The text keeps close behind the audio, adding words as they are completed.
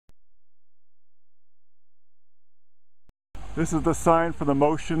This is the sign for the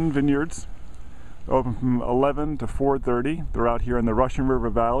Moshin vineyards. Open from 11 to 4:30. They're out here in the Russian River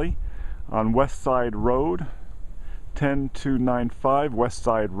Valley on West Side Road, 10295 West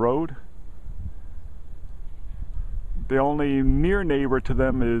Side Road. The only near neighbor to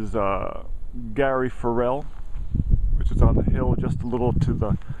them is Gary Farrell, which is on the hill just a little to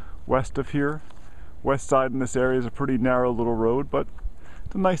the west of here. West side in this area is a pretty narrow little road, but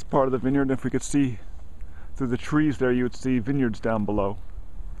it's a nice part of the vineyard. And if we could see through the trees there, you would see vineyards down below.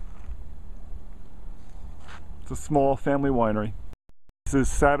 It's a small family winery. This is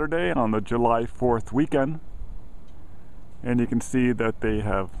Saturday on the July 4th weekend, and you can see that they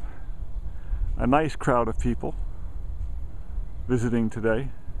have a nice crowd of people visiting today.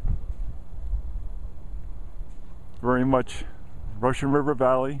 Very much Russian River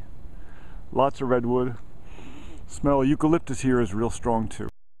Valley, lots of redwood. Smell of eucalyptus here is real strong too.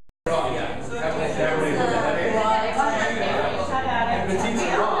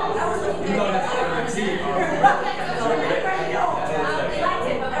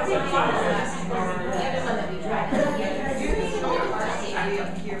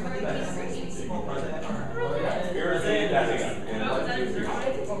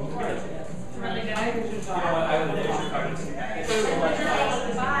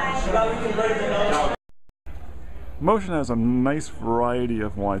 Moshin has a nice variety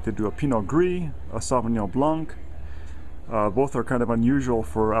of wines. They do a Pinot Gris, a Sauvignon Blanc. Both are kind of unusual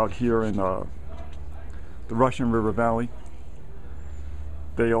for out here in the Russian River Valley.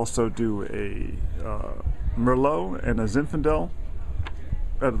 They also do a Merlot and a Zinfandel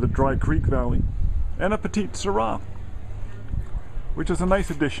out of the Dry Creek Valley, and a Petite Syrah, which is a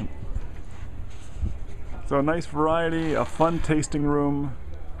nice addition. So a nice variety, a fun tasting room,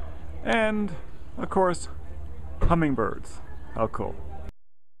 and of course, hummingbirds. How cool.